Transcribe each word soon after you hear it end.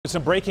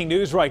Some breaking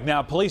news right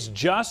now. Police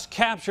just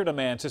captured a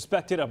man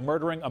suspected of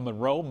murdering a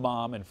Monroe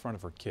mom in front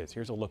of her kids.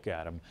 Here's a look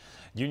at him.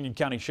 Union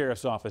County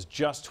Sheriff's Office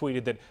just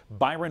tweeted that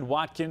Byron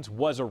Watkins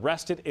was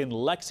arrested in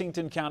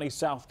Lexington County,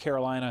 South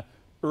Carolina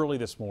early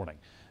this morning.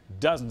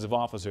 Dozens of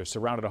officers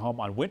surrounded a home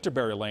on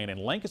Winterberry Lane in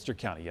Lancaster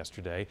County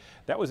yesterday.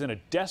 That was in a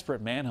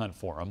desperate manhunt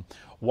for him.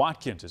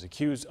 Watkins is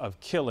accused of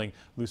killing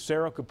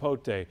Lucero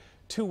Capote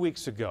 2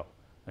 weeks ago.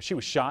 She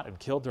was shot and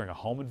killed during a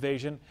home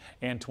invasion.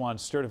 Antoine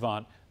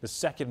Sturdivant, the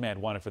second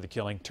man wanted for the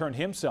killing, turned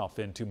himself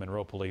in to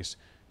Monroe police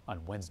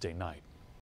on Wednesday night.